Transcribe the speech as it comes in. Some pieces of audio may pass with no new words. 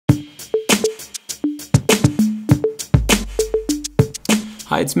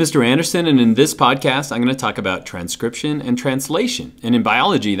Hi, it's Mr. Andersen, and in this podcast, I'm going to talk about transcription and translation. And in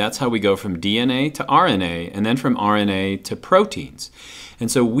biology, that's how we go from DNA to RNA, and then from RNA to proteins.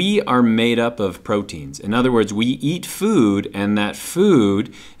 And so we are made up of proteins. In other words, we eat food, and that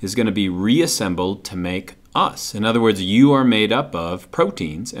food is going to be reassembled to make us. In other words, you are made up of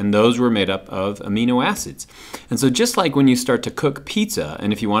proteins, and those were made up of amino acids. And so just like when you start to cook pizza,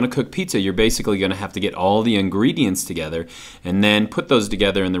 and if you want to cook pizza, you're basically going to have to get all the ingredients together and then put those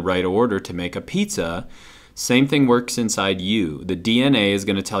together in the right order to make a pizza. Same thing works inside you. The DNA is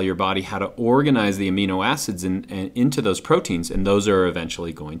going to tell your body how to organize the amino acids into those proteins, and those are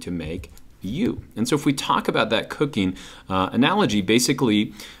eventually going to make you. And so if we talk about that cooking analogy,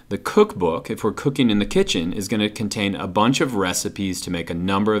 basically the cookbook, if we're cooking in the kitchen, is going to contain a bunch of recipes to make a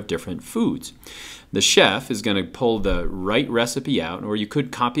number of different foods. The chef is going to pull the right recipe out, or you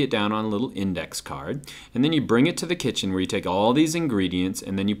could copy it down on a little index card, and then you bring it to the kitchen where you take all these ingredients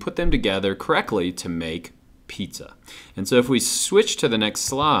and then you put them together correctly to make pizza. And so if we switch to the next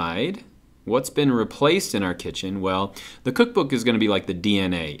slide, what's been replaced in our kitchen? Well, the cookbook is going to be like the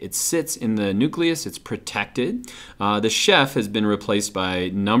DNA. It sits in the nucleus, it's protected. The chef has been replaced by a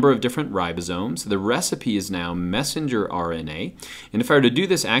number of different ribosomes. The recipe is now messenger RNA. And if I were to do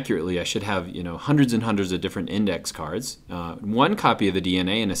this accurately, I should have hundreds and hundreds of different index cards. One copy of the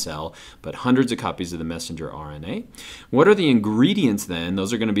DNA in a cell, but hundreds of copies of the messenger RNA. What are the ingredients then?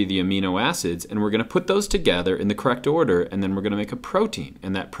 Those are going to be the amino acids, and we're going to put those together in the correct order, and then we're going to make a protein,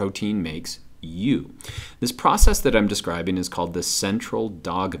 and that protein makes you. This process that I'm describing is called the Central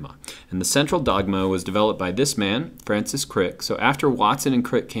Dogma. And the Central Dogma was developed by this man, Francis Crick. So after Watson and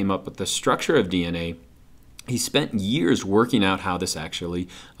Crick came up with the structure of DNA, he spent years working out how this actually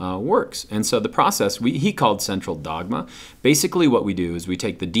works. And so the process he called Central Dogma. Basically what we do is we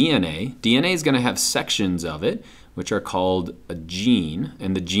take the DNA. DNA is going to have sections of it, which are called a gene,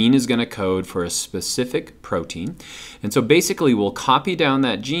 and the gene is going to code for a specific protein. And so basically we'll copy down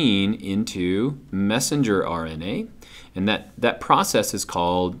that gene into messenger RNA, and that process is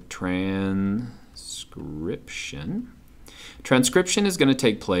called transcription. Transcription is going to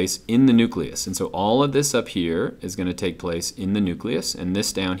take place in the nucleus, and so all of this up here is going to take place in the nucleus, and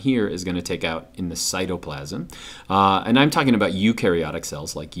this down here is going to take out in the cytoplasm. And I'm talking about eukaryotic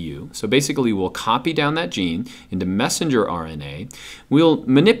cells like you. So basically we'll copy down that gene into messenger RNA. We'll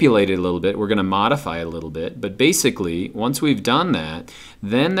manipulate it a little bit, we're going to modify it a little bit, but basically once we've done that,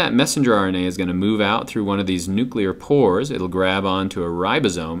 then that messenger RNA is going to move out through one of these nuclear pores, it'll grab onto a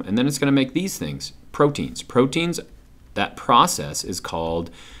ribosome, and then it's going to make these things, proteins. Proteins, that process is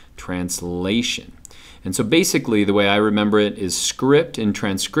called translation. And so basically the way I remember it is script in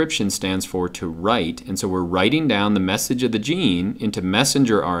transcription stands for to write. And so we're writing down the message of the gene into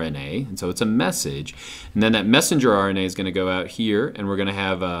messenger RNA. And so it's a message. And then that messenger RNA is going to go out here, and we're going to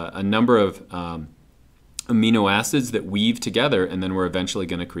have a number of amino acids that weave together, and then we're eventually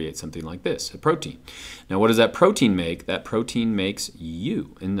going to create something like this, a protein. Now what does that protein make? That protein makes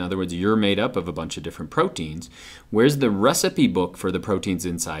you. In other words, you're made up of a bunch of different proteins. Where's the recipe book for the proteins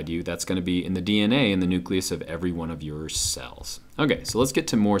inside you? That's going to be in the DNA in the nucleus of every one of your cells. Okay, so let's get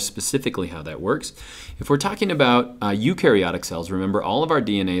to more specifically how that works. If we're talking about eukaryotic cells, remember all of our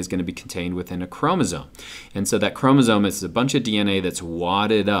DNA is going to be contained within a chromosome. And so that chromosome is a bunch of DNA that's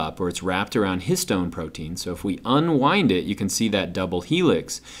wadded up, or it's wrapped around histone protein. So if we unwind it, you can see that double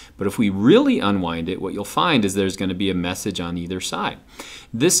helix. But if we really unwind it, what you'll find is there's going to be a message on either side.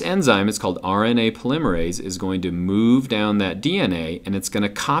 This enzyme is called Rna Polymerase, is going to move down that DNA, and it's going to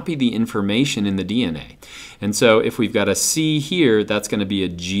copy the information in the DNA. And so if we've got a C here, that's going to be a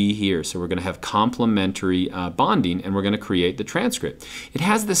G here. So we're going to have complementary bonding, and we're going to create the transcript. It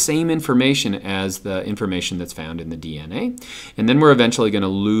has the same information as the information that's found in the DNA. And then we're eventually going to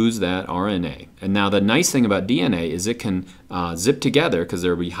lose that RNA. And now the nice thing about DNA is it can zip together because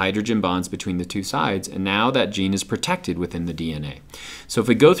there will be hydrogen bonds between the two sides, and now that gene is protected within the DNA. So if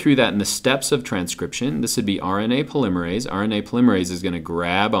we go through that in the steps of transcription, this would be RNA polymerase. RNA polymerase is going to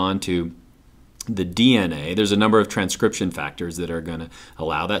grab onto the DNA. There's a number of transcription factors that are going to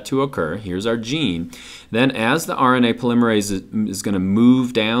allow that to occur. Here's our gene. Then as the RNA polymerase is going to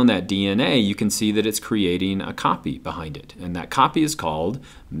move down that DNA, you can see that it's creating a copy behind it. And that copy is called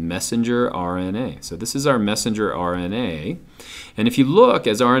messenger RNA. So this is our messenger RNA. And if you look,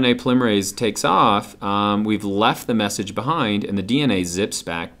 as RNA polymerase takes off, we've left the message behind, and the DNA zips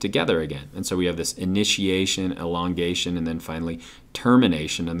back together again. And so we have this initiation, elongation, and then finally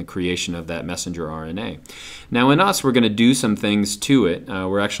termination and the creation of that messenger RNA. Now in us, we're going to do some things to it.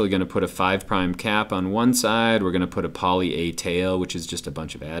 We're actually going to put a 5' cap on one side. We're going to put a poly A tail, which is just a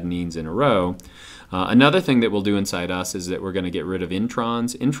bunch of adenines in a row. Another thing that we'll do inside us is that we're going to get rid of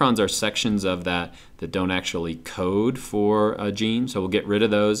introns. Introns are sections of that don't actually code for a gene, so we'll get rid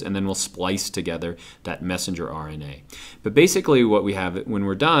of those, and then we'll splice together that messenger RNA. But basically what we have when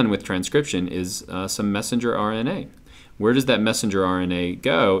we're done with transcription is some messenger RNA. Where does that messenger RNA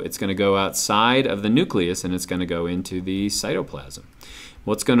go? It's going to go outside of the nucleus, and it's going to go into the cytoplasm.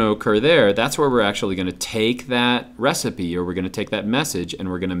 What's going to occur there, that's where we're actually going to take that recipe, or we're going to take that message, and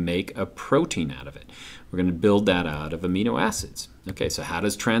we're going to make a protein out of it. We're going to build that out of amino acids. Okay, so how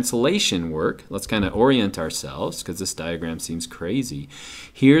does translation work? Let's kind of orient ourselves, because this diagram seems crazy.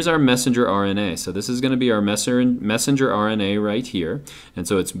 Here's our messenger RNA. So this is going to be our messenger RNA right here. And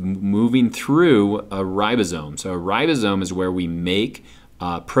so it's moving through a ribosome. So a ribosome is where we make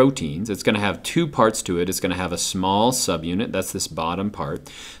proteins. It's going to have two parts to it. It's going to have a small subunit, that's this bottom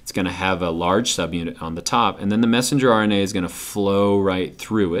part. It's going to have a large subunit on the top, and then the messenger RNA is going to flow right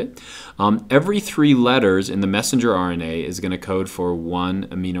through it. Every 3 letters in the messenger RNA is going to code for 1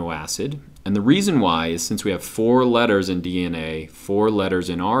 amino acid. And the reason why is since we have 4 letters in DNA, 4 letters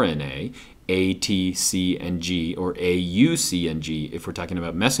in RNA, A, T, C, and G, or A, U, C, and G, if we're talking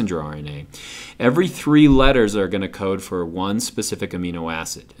about messenger RNA. Every 3 letters are going to code for 1 specific amino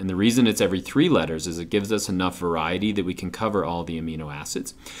acid. And the reason it's every 3 letters is it gives us enough variety that we can cover all the amino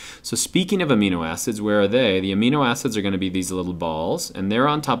acids. So speaking of amino acids, where are they? The amino acids are going to be these little balls, and they're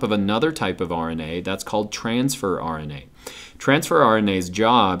on top of another type of RNA that's called transfer RNA. Transfer RNA's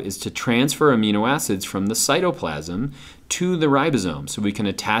job is to transfer amino acids from the cytoplasm to the ribosome, so we can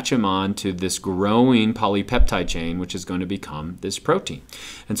attach them on to this growing polypeptide chain, which is going to become this protein.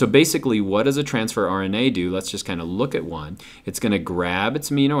 And so basically, what does a transfer RNA do? Let's just kind of look at one. It's going to grab its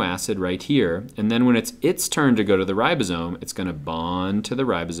amino acid right here, and then when it's its turn to go to the ribosome, it's going to bond to the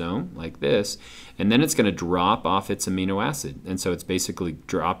ribosome like this, and then it's going to drop off its amino acid. And so it's basically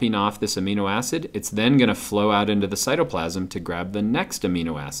dropping off this amino acid. It's then going to flow out into the cytoplasm to grab the next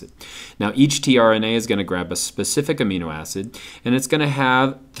amino acid. Now each tRNA is going to grab a specific amino acid, and it's going to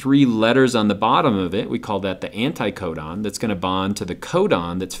have 3 letters on the bottom of it. We call that the anticodon, that's going to bond to the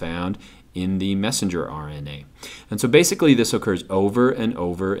codon that's found in the messenger RNA. And so basically this occurs over and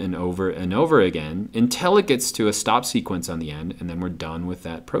over and over and over again until it gets to a stop sequence on the end, and then we're done with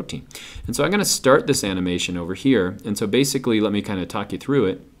that protein. And so I'm going to start this animation over here, and so basically let me kind of talk you through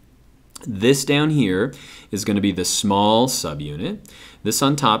it. This down here is going to be the small subunit. This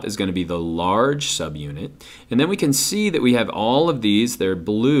on top is going to be the large subunit. And then we can see that we have all of these, they're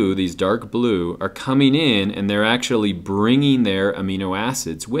blue, these dark blue, are coming in, and they're actually bringing their amino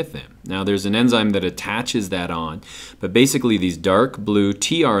acids with them. Now there's an enzyme that attaches that on, but basically these dark blue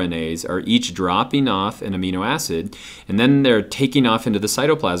tRNAs are each dropping off an amino acid, and then they're taking off into the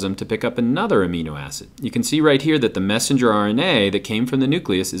cytoplasm to pick up another amino acid. You can see right here that the messenger RNA that came from the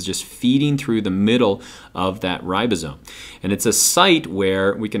nucleus is just feeding through the middle of that ribosome. And it's a site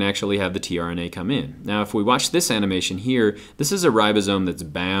where we can actually have the tRNA come in. Now if we watch this animation here, this is a ribosome that's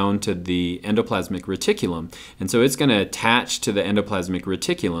bound to the endoplasmic reticulum, and so it's going to attach to the endoplasmic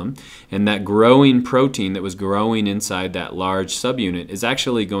reticulum, and that growing protein that was growing inside that large subunit is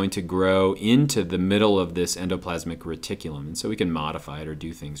actually going to grow into the middle of this endoplasmic reticulum, and so we can modify it or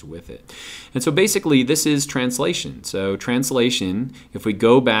do things with it. And so basically this is translation. So translation, if we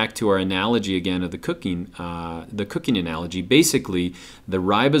go back to our analogy again of the cooking analogy, basically the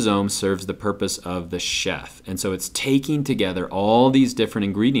ribosome serves the purpose of the chef, and so it's taking together all these different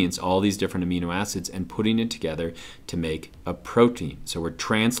ingredients, all these different amino acids, and putting it together to make a protein. So we're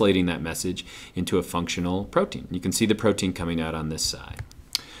translating that message into a functional protein. You can see the protein coming out on this side.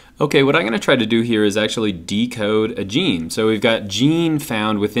 Okay, what I'm going to try to do here is actually decode a gene. So we've got gene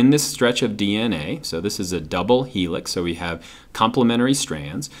found within this stretch of DNA. So this is a double helix, so we have complementary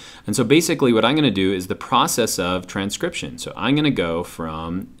strands. And so basically what I'm going to do is the process of transcription. So I'm going to go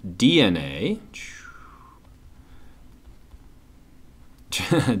from DNA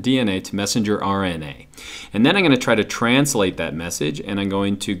to messenger RNA. And then I'm going to try to translate that message, and I'm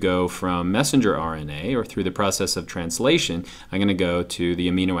going to go from messenger RNA, or through the process of translation, I'm going to go to the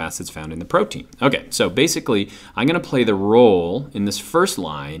amino acids found in the protein. Okay, so basically I'm going to play the role in this first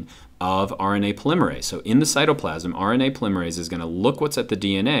line of RNA polymerase. So in the cytoplasm, RNA polymerase is going to look what's at the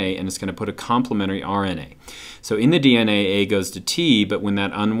DNA, and it's going to put a complementary RNA. So in the DNA, A goes to T, but when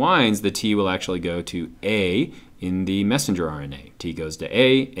that unwinds, the T will actually go to A in the messenger RNA. T goes to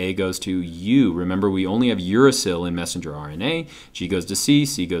A goes to U. Remember, we only have uracil in messenger RNA. G goes to C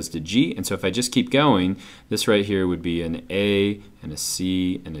goes to G. And so if I just keep going, this right here would be an A and a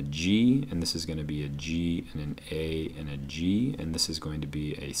C and a G, and this is going to be a G and an A and a G, and this is going to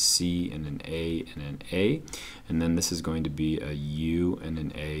be a C and an A and an A, and then this is going to be a U and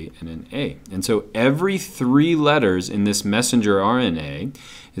an A and an A. And so every 3 letters in this messenger RNA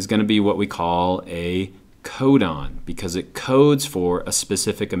is going to be what we call a codon, because it codes for a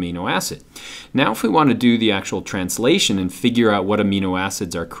specific amino acid. Now if we want to do the actual translation and figure out what amino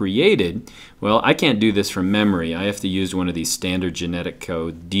acids are created, well, I can't do this from memory. I have to use one of these standard genetic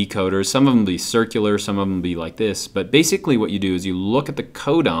code decoders. Some of them will be circular, some of them will be like this, but basically what you do is you look at the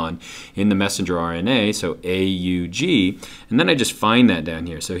codon in the messenger RNA, so AUG, and then I just find that down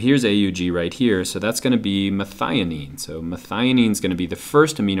here. So here's AUG right here, so that's going to be methionine. So methionine is going to be the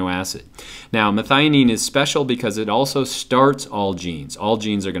first amino acid. Now methionine is special because it also starts all genes. All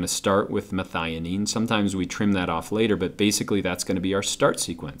genes are going to start with methionine. Sometimes we trim that off later, but basically that's going to be our start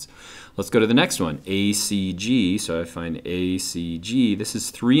sequence. Let's go to the next one, ACG. So I find ACG. This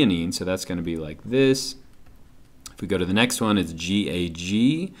is threonine, so that's going to be like this. If we go to the next one, it's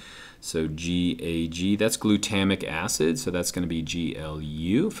GAG. So GAG, that's glutamic acid, so that's going to be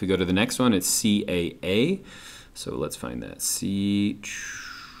GLU. If we go to the next one, it's CAA. So let's find that.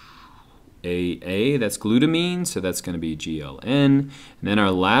 CAA, that's glutamine, so that's going to be GLN. And then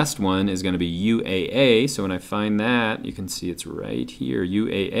our last one is going to be UAA. So when I find that, you can see it's right here,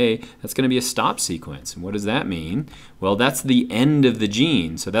 UAA. That's going to be a stop sequence. And what does that mean? Well, that's the end of the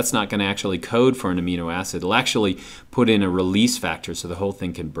gene. So that's not going to actually code for an amino acid. It'll actually put in a release factor so the whole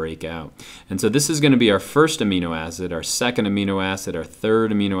thing can break out. And so this is going to be our first amino acid, our second amino acid, our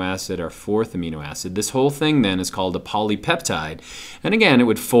third amino acid, our fourth amino acid. This whole thing then is called a polypeptide. And again, it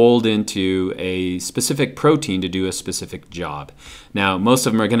would fold into a specific protein to do a specific job. Now, most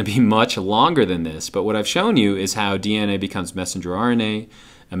of them are going to be much longer than this, but what I've shown you is how DNA becomes messenger RNA,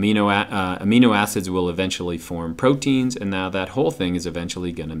 amino acids will eventually form proteins, and now that whole thing is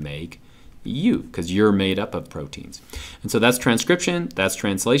eventually going to make you, because you're made up of proteins. And so that's transcription, that's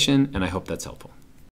translation, and I hope that's helpful.